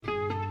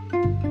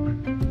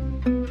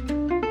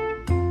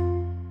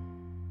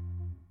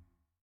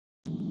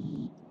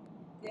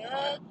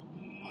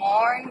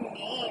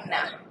morning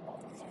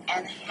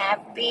and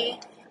happy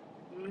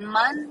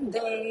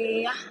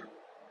Monday.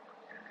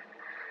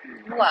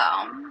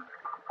 Well,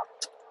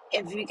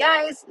 if you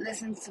guys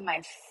listen to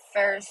my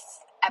first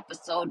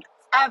episode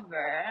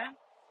ever,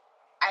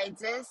 I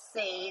did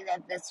say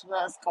that this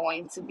was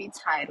going to be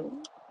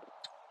titled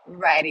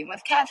Writing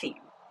with Kathy.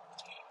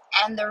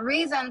 And the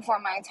reason for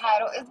my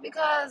title is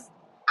because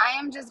I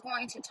am just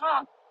going to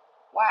talk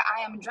while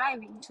I am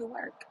driving to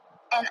work.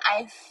 And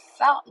I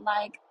felt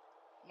like,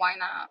 why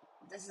not?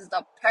 This is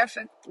the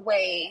perfect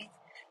way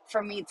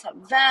for me to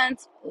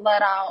vent,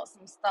 let out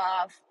some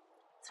stuff,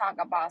 talk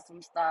about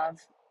some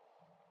stuff,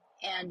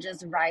 and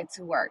just ride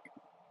to work.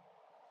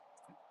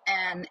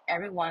 And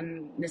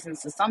everyone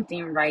listens to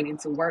something riding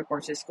to work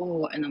or to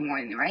school in the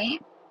morning, right?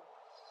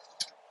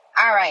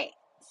 All right.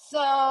 So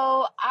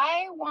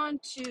I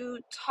want to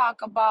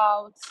talk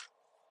about,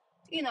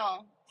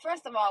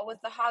 first of all, with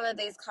the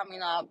holidays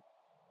coming up,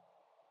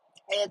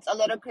 it's a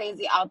little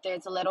crazy out there.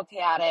 It's a little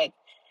chaotic.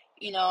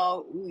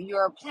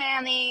 You're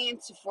planning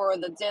for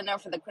the dinner,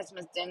 for the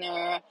Christmas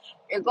dinner.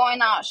 You're going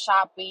out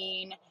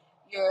shopping.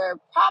 You're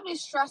probably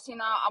stressing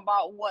out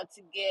about what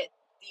to get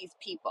these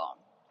people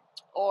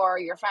or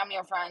your family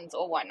or friends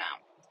or whatnot.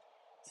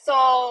 So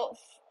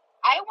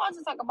I want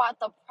to talk about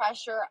the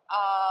pressure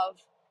of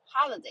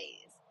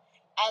holidays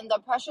and the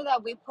pressure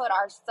that we put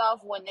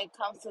ourselves when it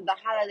comes to the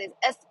holidays,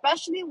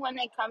 especially when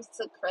it comes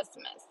to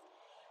Christmas.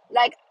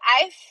 Like,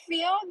 I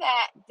feel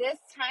that this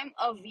time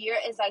of year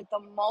is like the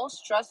most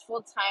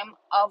stressful time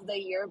of the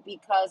year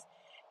because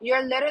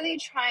you're literally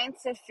trying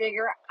to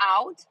figure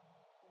out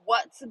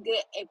what to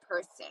get a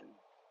person.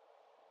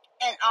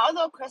 And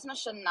although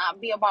Christmas should not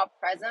be about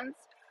presents,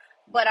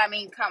 but I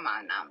mean, come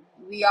on now.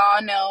 We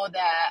all know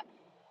that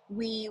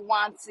we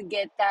want to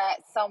get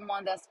that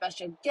someone that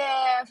special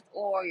gift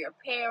or your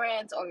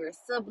parents or your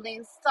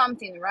siblings,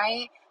 something,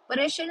 right? But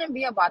it shouldn't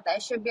be about that.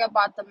 It should be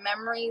about the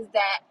memories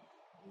that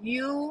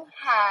you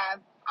have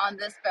on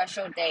this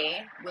special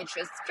day, which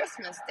is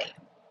Christmas Day.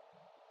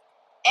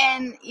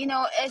 And,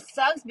 it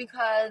sucks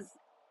because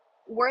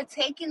we're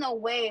taking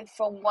away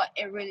from what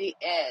it really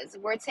is.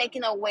 We're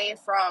taking away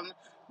from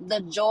the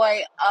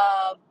joy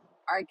of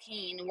our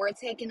King. We're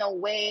taking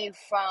away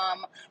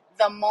from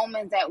the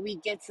moments that we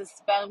get to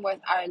spend with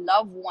our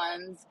loved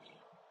ones,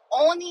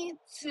 only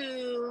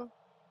to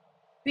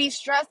be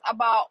stressed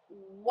about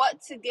what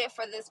to get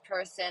for this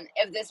person,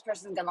 if this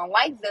person's gonna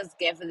like this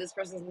gift, if this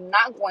person's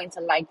not going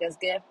to like this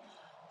gift,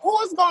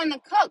 who's going to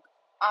cook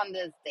on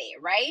this day,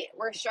 right?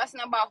 We're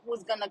stressing about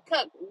who's gonna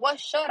cook.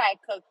 What should I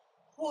cook?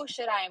 Who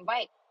should I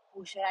invite?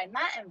 Who should I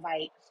not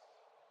invite?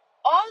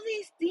 All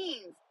these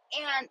things.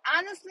 And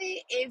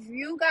honestly, if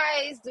you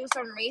guys do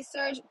some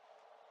research,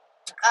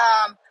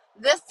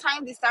 this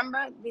time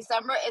December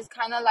is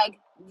kind of like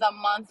the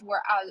month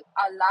where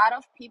a lot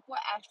of people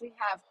actually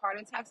have heart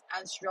attacks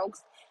and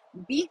strokes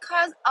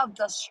because of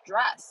the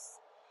stress.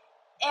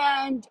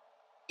 And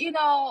I'm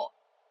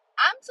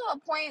to a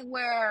point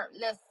where,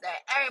 listen,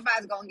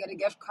 everybody's gonna get a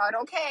gift card.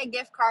 Okay,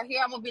 gift card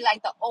here. I'm gonna be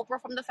like the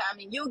Oprah from the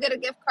family. You get a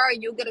gift card,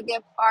 you get a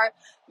gift card,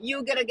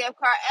 you get a gift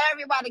card.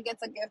 Everybody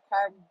gets a gift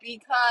card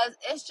because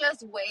it's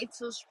just way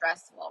too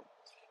stressful.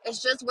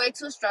 It's just way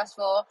too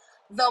stressful.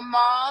 The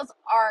malls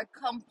are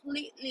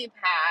completely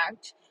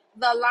packed.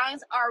 The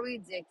lines are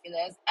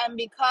ridiculous. And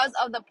because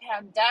of the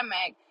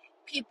pandemic,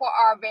 people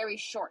are very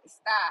short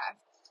staffed.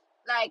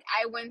 Like,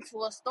 I went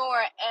to a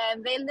store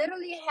and they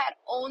literally had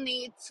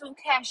only 2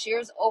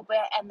 cashiers open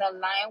and the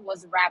line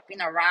was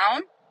wrapping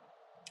around.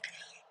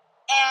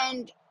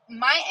 And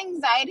my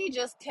anxiety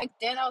just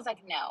kicked in. I was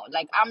like, no,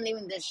 like, I'm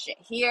leaving this shit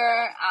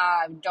here.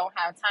 I don't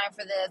have time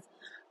for this.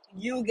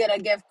 You get a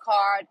gift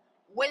card.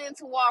 Went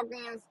into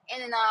Walgreens,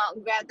 in and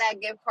out, grabbed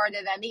that gift card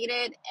that I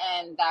needed,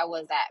 and that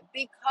was that.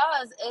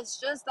 Because it's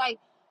just like,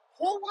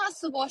 who wants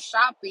to go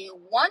shopping?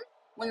 One,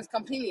 when it's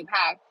completely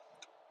packed.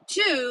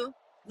 2,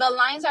 the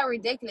lines are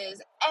ridiculous.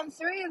 And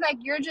 3, like,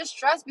 you're just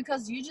stressed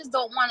because you just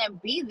don't want to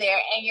be there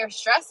and you're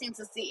stressing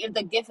to see if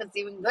the gift is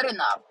even good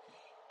enough.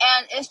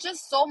 And it's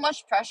just so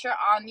much pressure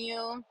on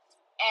you.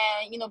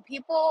 And,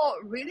 people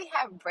really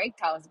have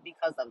breakdowns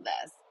because of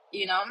this.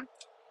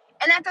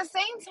 And at the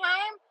same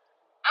time,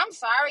 I'm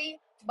sorry,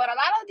 but a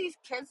lot of these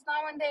kids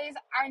nowadays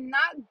are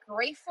not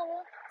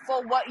grateful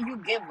for what you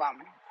give them.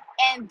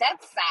 And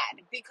that's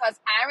sad because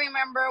I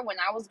remember when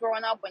I was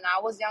growing up, when I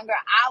was younger,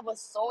 I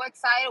was so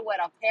excited with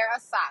a pair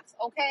of socks,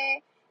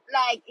 okay?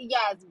 Like,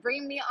 yes,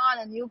 bring me on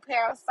a new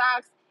pair of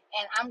socks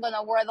and I'm going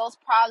to wear those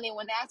probably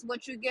when that's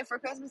what you get for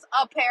Christmas,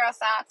 a pair of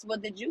socks.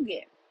 What did you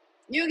get?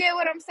 You get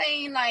what I'm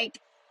saying? Like,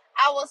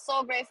 I was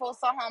so grateful,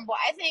 so humble.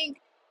 I think,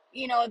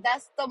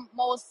 that's the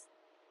most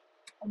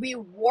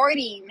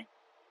rewarding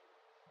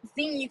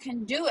thing you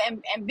can do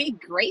and be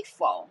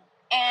grateful.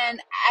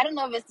 And I don't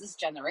know if it's this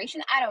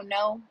generation. I don't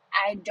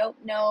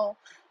know.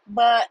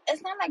 But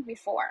it's not like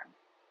before,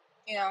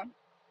 you know.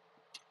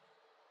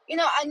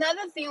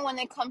 Another thing when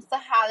it comes to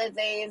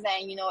holidays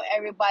and,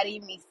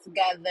 everybody meets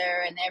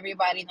together and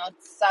everybody,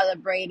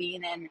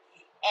 celebrating and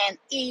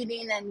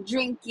eating and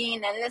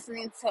drinking and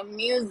listening to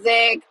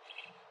music.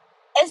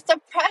 It's the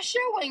pressure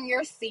when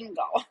you're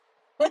single.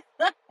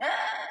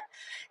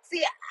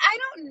 See, I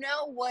don't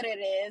know what it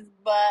is,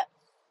 but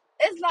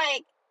it's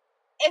like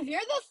if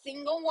you're the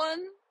single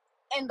one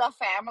in the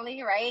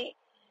family, right?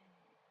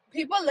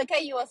 People look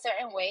at you a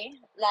certain way.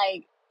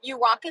 Like you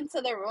walk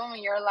into the room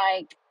and you're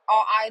like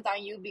all eyes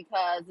on you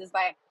because it's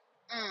like,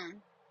 mm,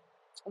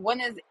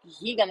 when is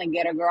he gonna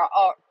get a girl?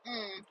 Or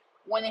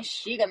when is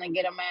she gonna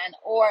get a man?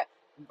 Or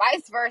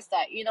vice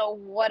versa. You know,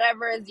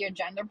 whatever is your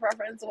gender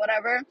preference,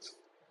 whatever.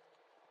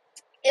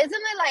 Isn't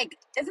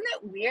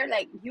it weird?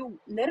 Like you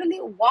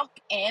literally walk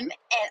in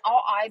and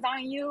all eyes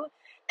on you,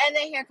 and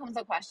then here comes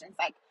the questions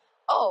like,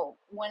 oh,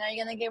 when are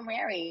you gonna get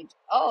married?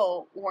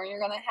 Oh, when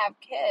you're gonna have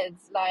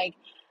kids? Like,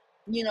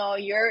 you know,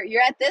 you're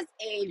at this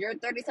age, you're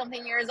 30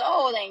 something years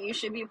old, and you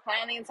should be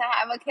planning to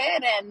have a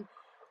kid. And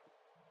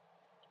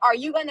are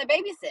you gonna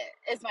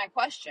babysit? Is my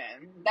question.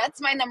 That's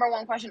my number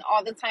one question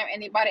all the time.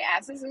 Anybody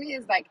asks me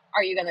is like,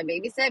 are you gonna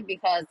babysit?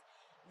 Because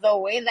the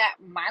way that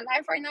my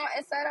life right now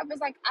is set up is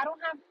like I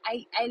don't have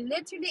I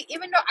literally,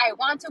 even though I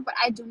want to, but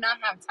I do not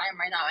have time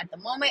right now at the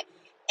moment,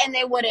 and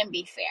it wouldn't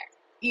be fair,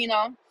 you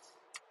know?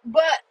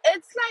 But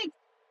it's like,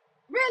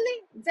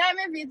 really? Damn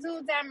if you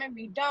do, damn if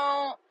you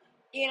don't.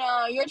 You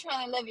know, you're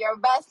trying to live your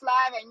best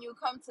life and you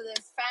come to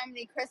this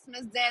family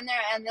Christmas dinner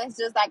and it's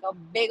just like a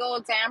big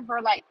old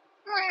damper, like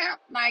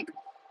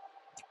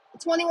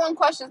 21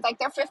 questions, like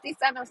they're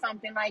 57 or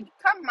something. Like,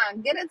 come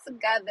on, get it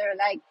together.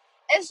 Like,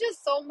 it's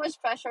just so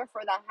much pressure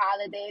for the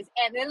holidays.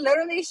 And it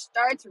literally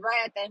starts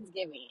right at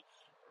Thanksgiving.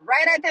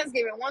 Right at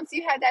Thanksgiving. Once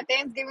you have that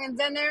Thanksgiving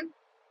dinner,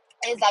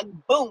 it's like,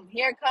 boom,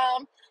 here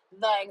come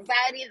the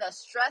anxiety, the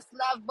stress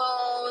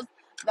levels,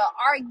 the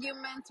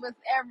arguments with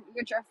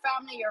your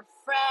family, your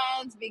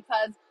friends,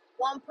 because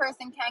one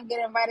person can't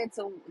get invited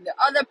to the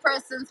other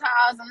person's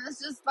house. And it's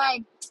just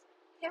like,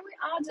 can we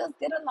all just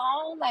get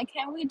along? Like,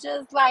 can we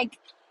just like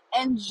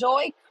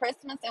enjoy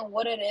Christmas and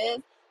what it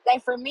is?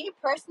 Like, for me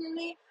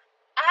personally,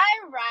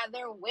 I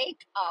rather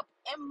wake up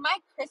in my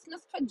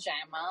Christmas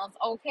pajamas,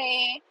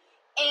 okay,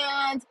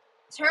 and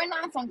turn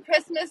on some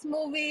Christmas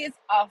movies,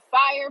 a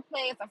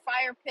fireplace, a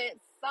fire pit,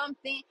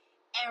 something,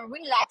 and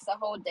relax the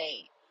whole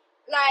day.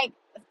 Like,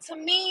 to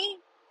me,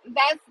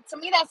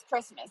 that's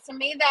Christmas. To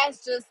me,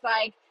 that's just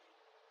like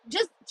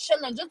just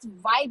chilling, just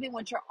vibing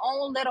with your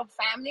own little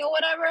family or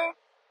whatever.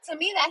 To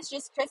me, that's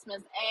just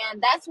Christmas,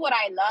 and that's what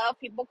I love.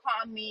 People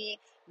call me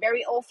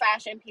very old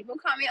fashioned. People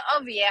call me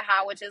a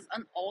vieja, which is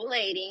an old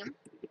lady,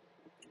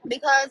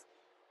 because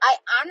I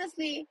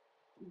honestly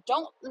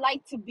don't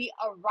like to be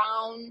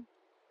around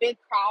big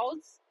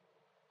crowds.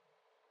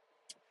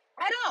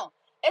 I don't.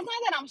 It's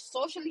not that I'm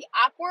socially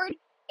awkward.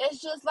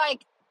 It's just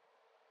like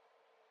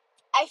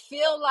I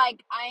feel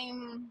like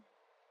I'm.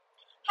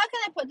 How can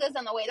I put this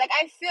in a way? Like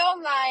I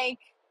feel like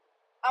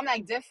I'm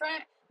like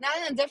different. Not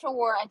in a different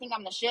word. I think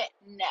I'm the shit.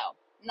 No,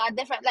 not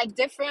different. Like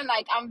different.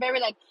 Like I'm very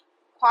like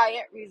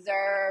quiet,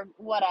 reserved,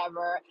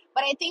 whatever.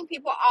 But I think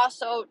people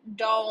also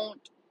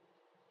don't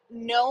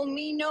know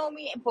me.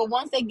 But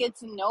once they get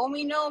to know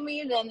me,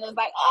 then it's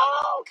like,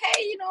 oh,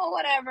 okay, you know,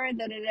 whatever.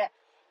 Da da da.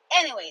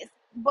 Anyways,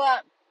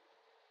 but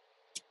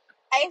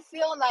I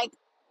feel like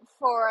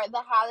for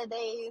the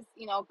holidays,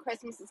 you know,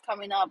 Christmas is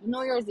coming up,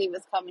 New Year's Eve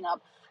is coming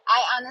up.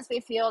 I honestly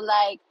feel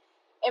like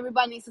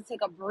everybody needs to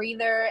take a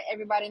breather.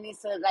 Everybody needs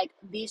to like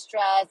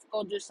de-stress,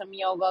 go do some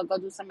yoga, go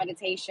do some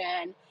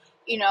meditation,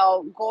 you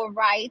know, go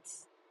write,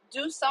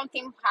 do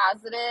something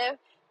positive,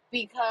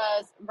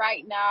 because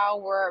right now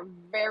we're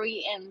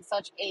very in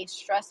such a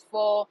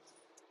stressful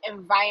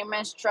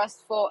environment,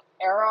 stressful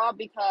era,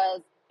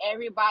 because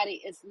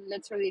everybody is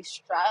literally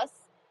stressed.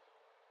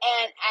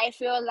 And I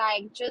feel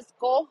like just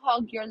go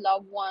hug your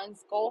loved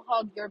ones, go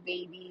hug your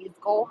babies,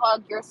 go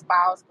hug your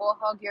spouse, go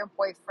hug your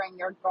boyfriend,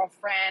 your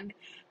girlfriend,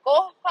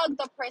 go hug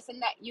the person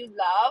that you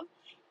love,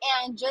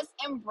 and just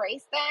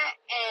embrace that.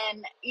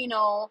 And, you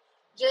know,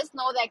 just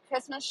know that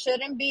Christmas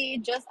shouldn't be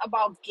just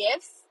about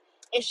gifts.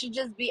 It should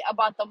just be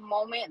about the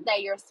moment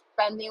that you're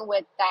spending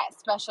with that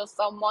special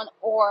someone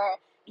or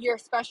your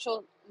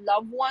special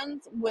loved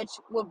ones, which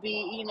would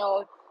be, you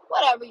know,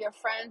 whatever, your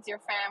friends, your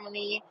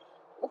family,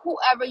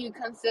 whoever you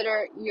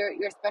consider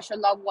your special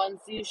loved ones.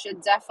 You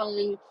should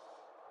definitely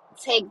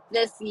take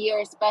this year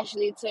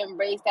especially to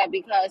embrace that,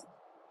 because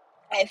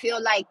I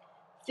feel like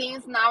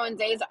things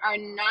nowadays are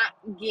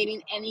not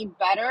getting any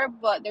better,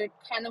 but they're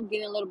kind of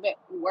getting a little bit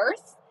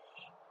worse.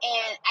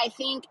 And I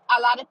think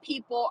a lot of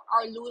people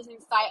are losing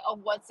sight of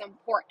what's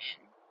important.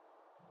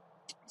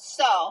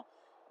 So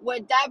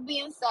with that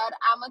being said,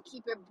 I'm gonna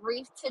keep it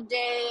brief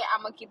today.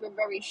 I'm gonna keep it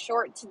very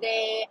short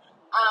today.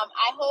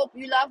 I hope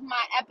you love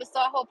my episode.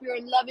 I hope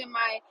you're loving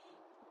my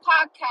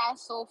podcast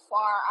so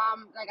far.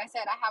 Like I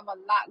said, I have a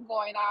lot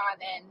going on,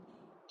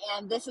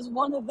 and this is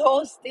one of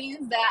those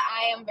things that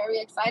I am very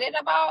excited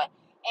about.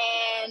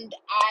 And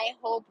I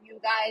hope you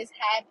guys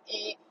have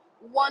a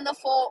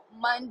wonderful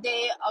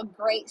Monday, a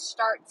great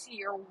start to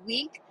your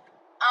week.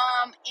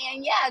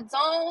 And yeah,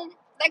 don't,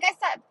 like I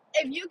said,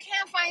 if you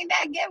can't find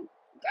that gift,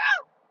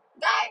 girl,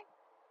 guy,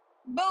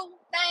 boo,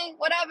 thing,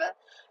 whatever,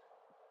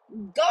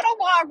 Go to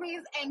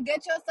Walgreens and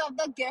get yourself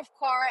the gift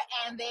card,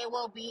 and they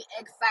will be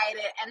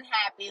excited and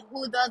happy.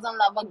 Who doesn't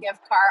love a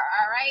gift card,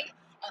 all right?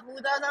 And who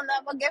doesn't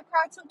love a gift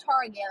card to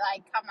Target?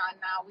 Like, come on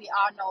now, we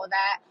all know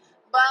that.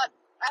 But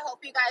I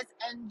hope you guys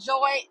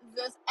enjoy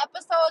this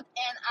episode,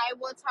 and I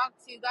will talk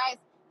to you guys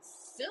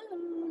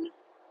soon.